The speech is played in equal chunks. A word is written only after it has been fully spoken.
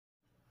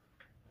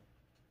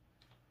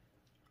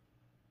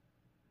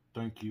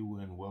Thank you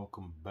and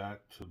welcome back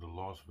to the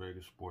Las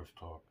Vegas Sports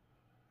Talk.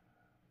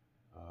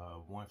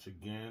 Once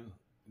again,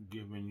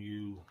 giving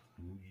you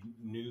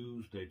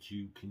news that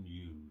you can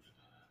use.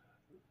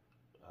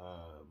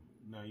 Uh,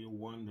 Now you're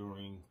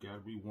wondering, gotta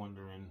be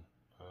wondering,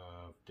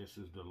 if this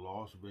is the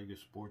Las Vegas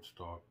Sports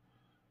Talk.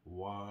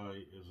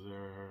 Why is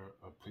there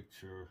a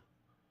picture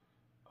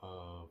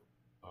of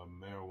a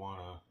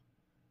marijuana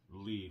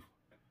leaf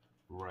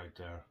right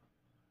there?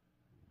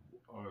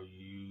 Are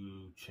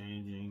you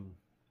changing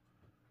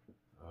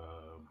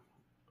um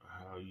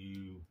how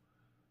you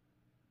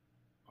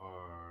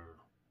are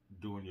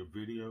doing your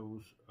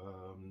videos?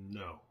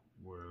 No,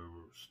 we're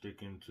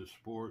sticking to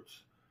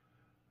sports.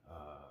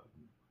 Uh,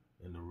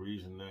 and the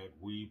reason that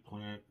weed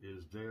plant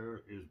is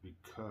there is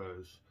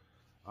because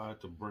I have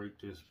to break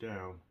this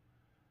down.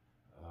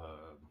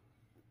 Uh,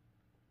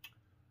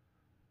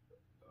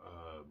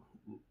 uh,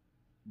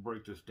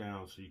 Break this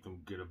down so you can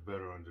get a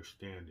better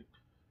understanding.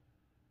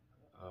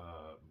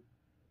 Uh,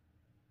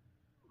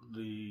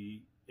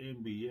 the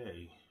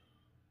NBA,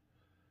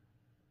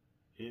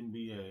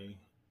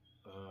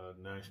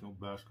 National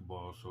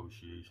Basketball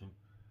Association,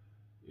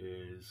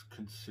 is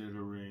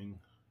considering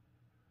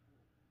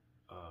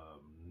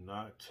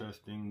not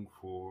testing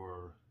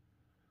for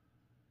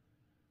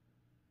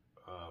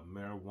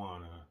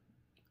marijuana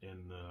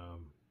in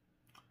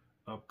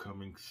the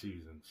upcoming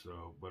season.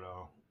 So, but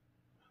I'll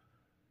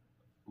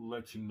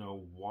let you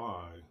know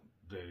why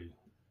they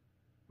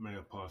may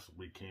have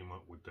possibly came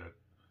up with that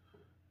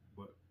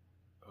but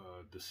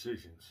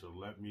decision. So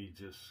let me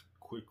just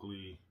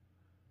quickly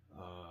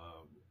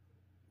uh,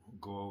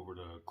 go over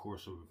the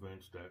course of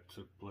events that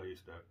took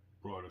place that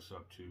brought us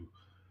up to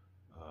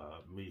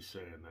me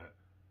saying that.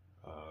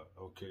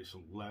 Okay, so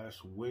uh,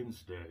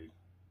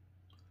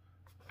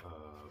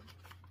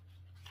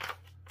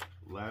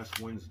 last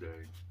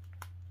Wednesday,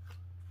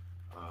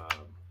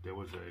 there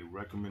was a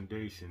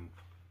recommendation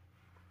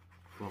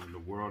from the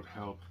World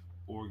Health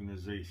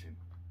Organization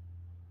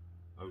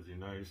of the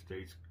United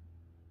States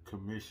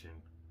Commission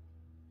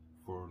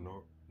for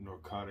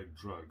Narcotic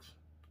Drugs,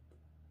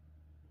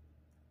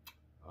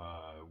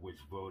 which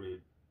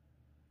voted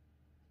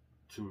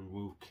to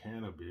remove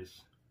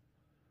cannabis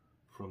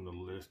from the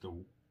list of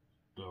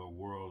the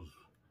world's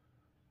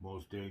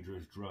most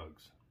dangerous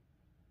drugs.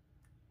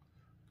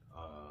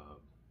 Uh,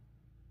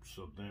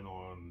 so then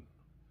on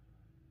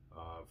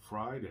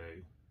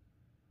Friday,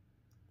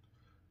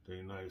 the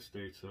United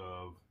States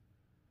of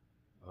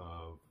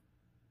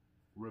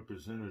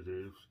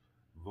Representatives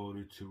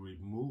voted to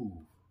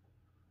remove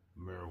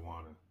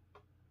marijuana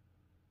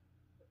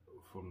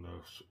from the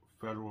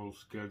federal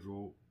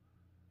schedule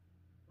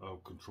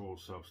of controlled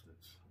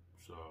substance.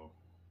 So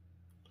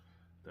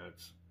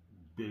that's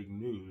big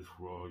news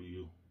for all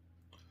you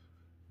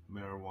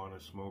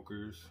marijuana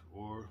smokers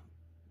or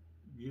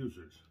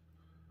users.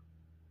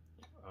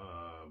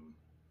 Um,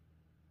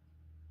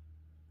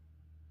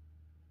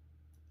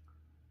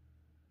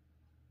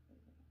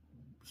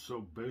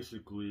 so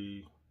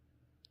basically,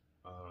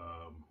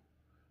 um,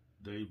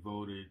 they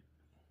voted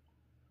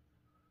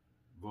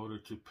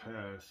to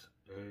pass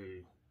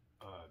a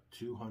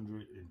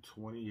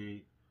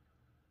 228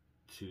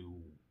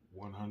 to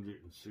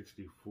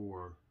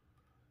 164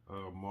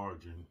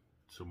 margin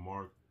to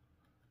mark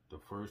the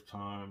first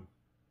time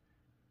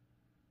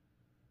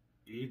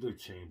either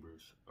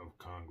chambers of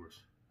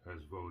Congress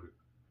has voted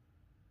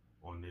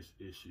on this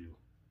issue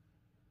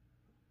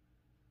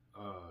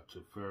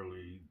to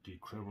fairly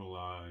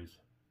decriminalize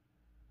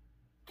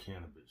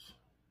cannabis.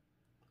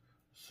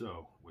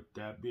 So, with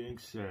that being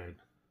said,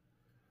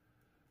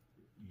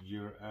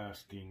 you're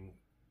asking,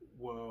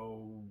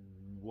 well,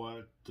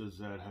 what does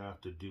that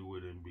have to do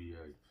with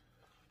NBA?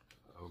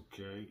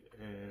 Okay,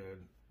 and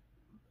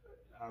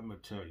I'm gonna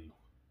tell you,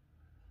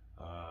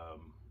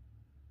 um,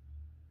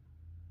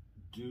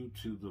 due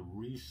to the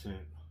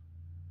recent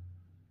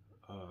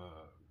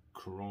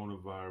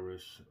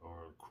coronavirus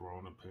or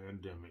corona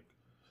pandemic,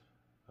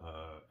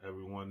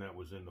 everyone that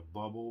was in the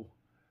bubble,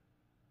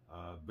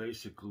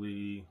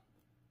 basically,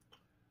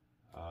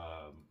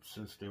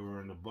 since they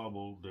were in the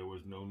bubble, there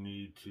was no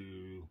need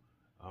to,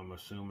 I'm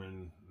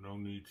assuming, no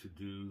need to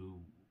do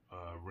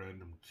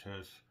random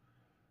tests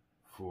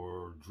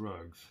for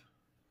drugs.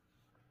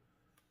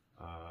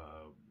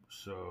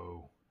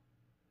 So,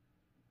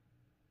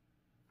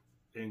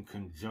 in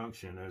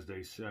conjunction, as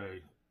they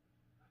say,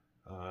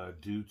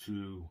 due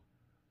to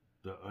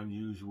the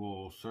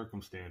unusual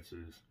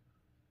circumstances,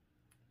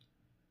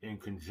 in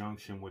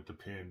conjunction with the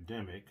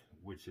pandemic,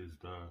 which is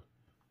the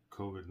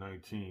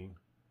COVID-19,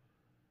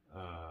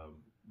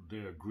 they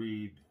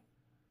agreed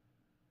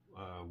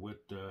with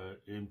the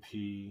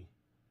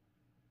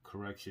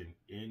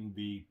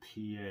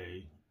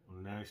NBPA,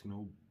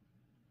 National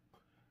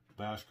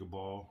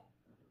Basketball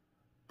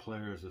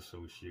Players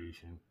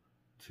Association,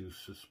 to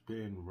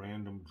suspend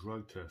random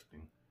drug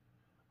testing,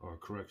 or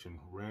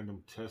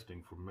random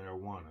testing for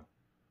marijuana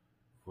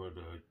for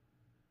the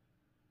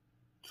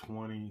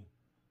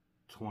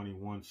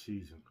 2021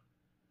 season.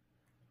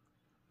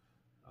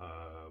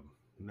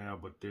 Now,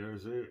 but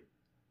there's it.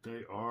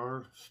 they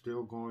are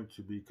still going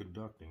to be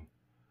conducting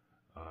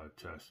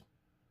tests.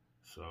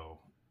 So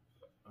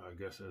I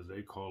guess as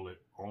they call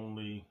it,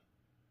 only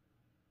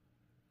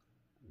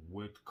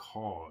with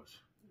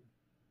cause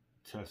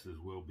tests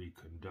will be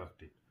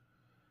conducted.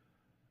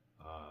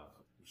 Uh,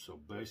 so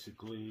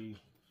basically,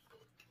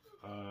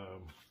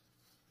 um,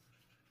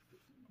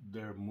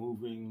 they're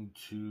moving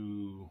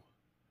to,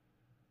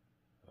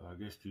 I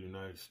guess the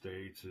United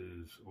States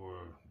is,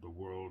 or the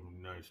world,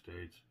 United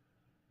States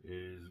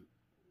is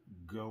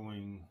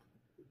going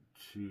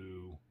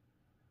to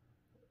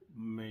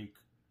make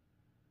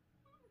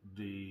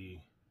the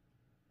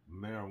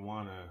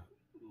marijuana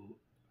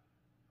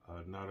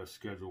not a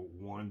Schedule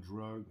 1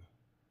 drug.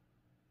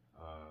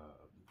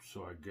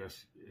 So I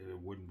guess it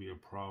wouldn't be a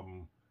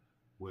problem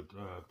with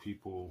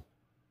people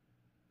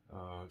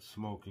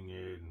smoking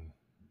it, and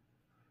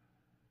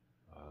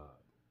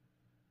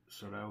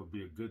so that would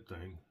be a good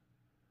thing.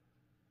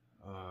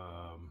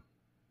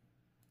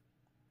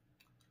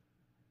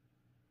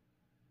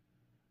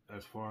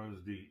 As far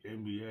as the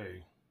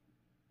NBA,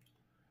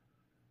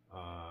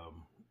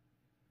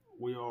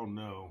 we all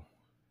know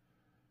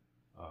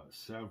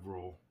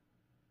several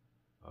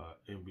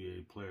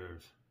NBA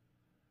players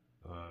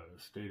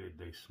stated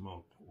they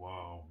smoked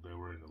while they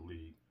were in the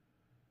league.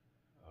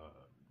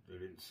 They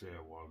didn't say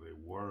it while they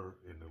were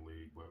in the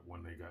league, but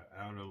when they got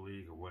out of the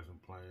league or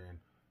wasn't playing,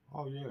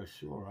 oh yeah,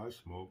 sure, I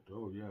smoked.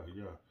 Oh yeah,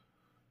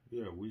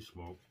 we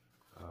smoked.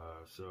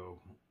 So,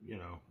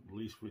 at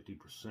least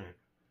 50%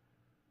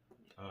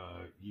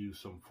 use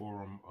some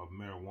form of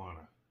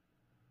marijuana.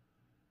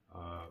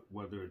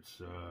 Whether it's,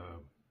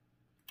 the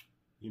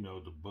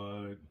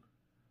bud,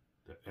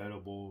 the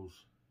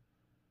edibles,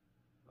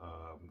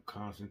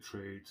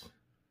 concentrates,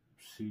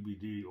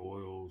 CBD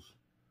oils,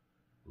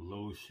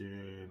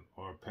 lotion,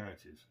 or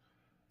patches.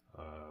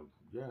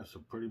 So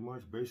pretty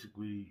much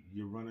basically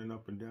you're running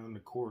up and down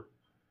the court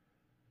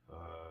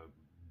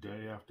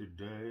day after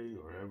day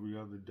or every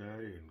other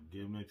day and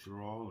giving it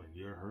your all, and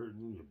you're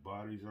hurting, your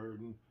body's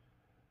hurting.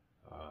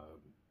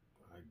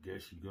 I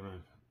guess you're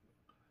gonna,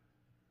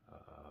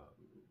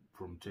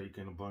 from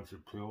taking a bunch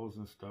of pills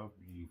and stuff,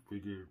 you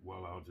figured,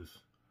 well, I'll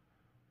just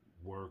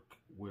work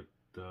with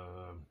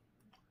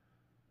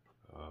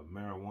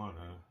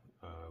marijuana,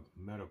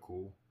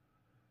 medical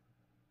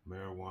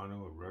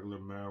marijuana or regular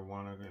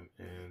marijuana,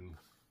 and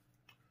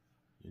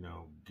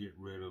get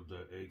rid of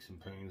the aches and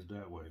pains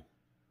that way.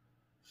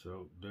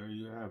 So there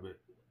you have it.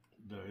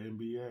 The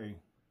NBA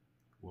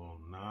will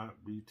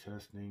not be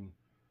testing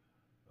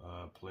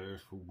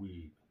players for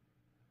weed.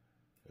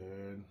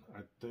 And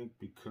I think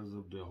because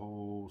of the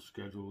whole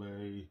Schedule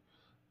A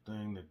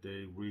thing that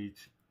they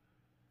reached,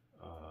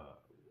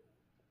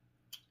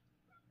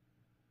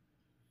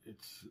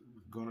 it's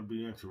going to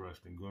be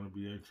interesting.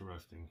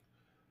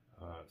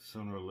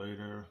 Sooner or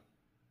later,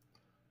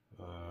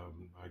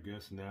 I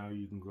guess now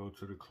you can go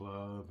to the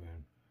club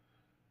and,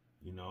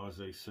 as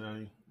they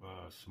say,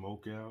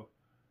 smoke out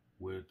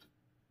with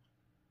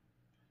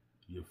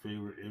your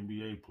favorite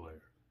NBA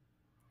player.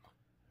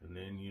 And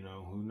then,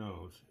 who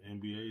knows?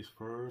 NBA's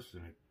first,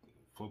 and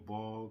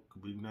football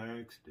could be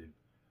next, and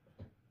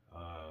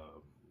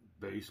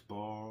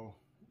baseball,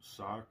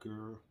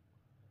 soccer,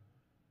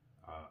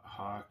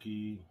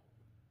 hockey.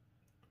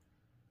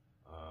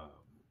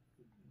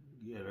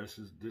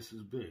 This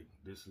is big.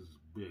 This is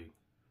big.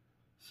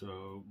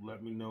 So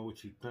let me know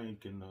what you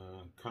think in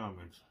the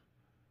comments.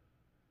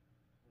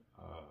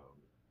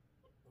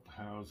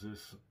 How's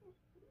this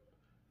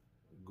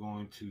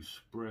going to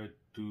spread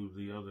through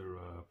the other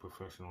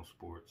professional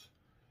sports?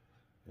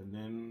 And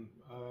then,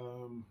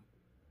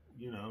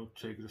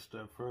 take it a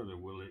step further.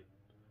 Will it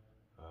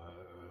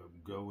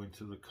go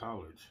into the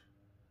college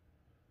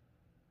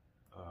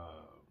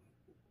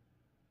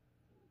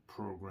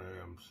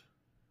programs,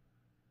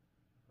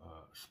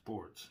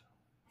 sports?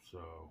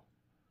 So,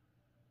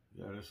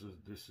 yeah,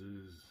 this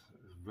is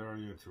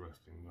very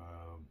interesting.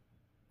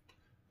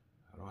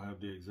 I don't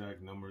have the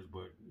exact numbers,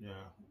 but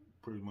yeah,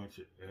 pretty much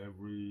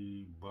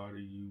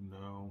everybody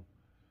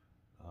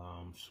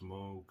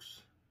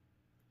smokes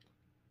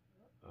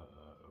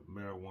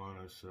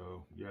marijuana.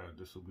 So yeah,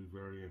 this will be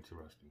very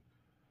interesting.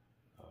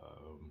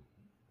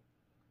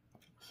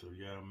 So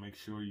yeah, make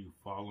sure you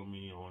follow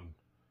me on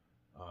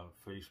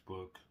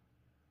Facebook,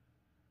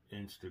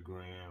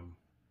 Instagram,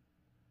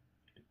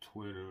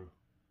 Twitter,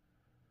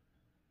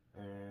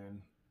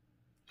 and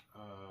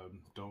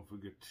don't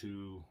forget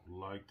to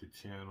like the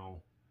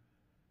channel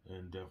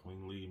and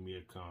definitely leave me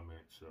a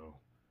comment. So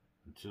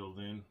until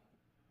then,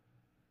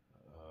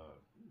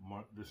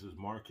 this is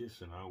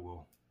Marcus, and I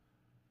will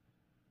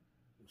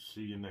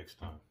see you next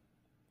time.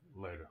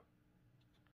 Later.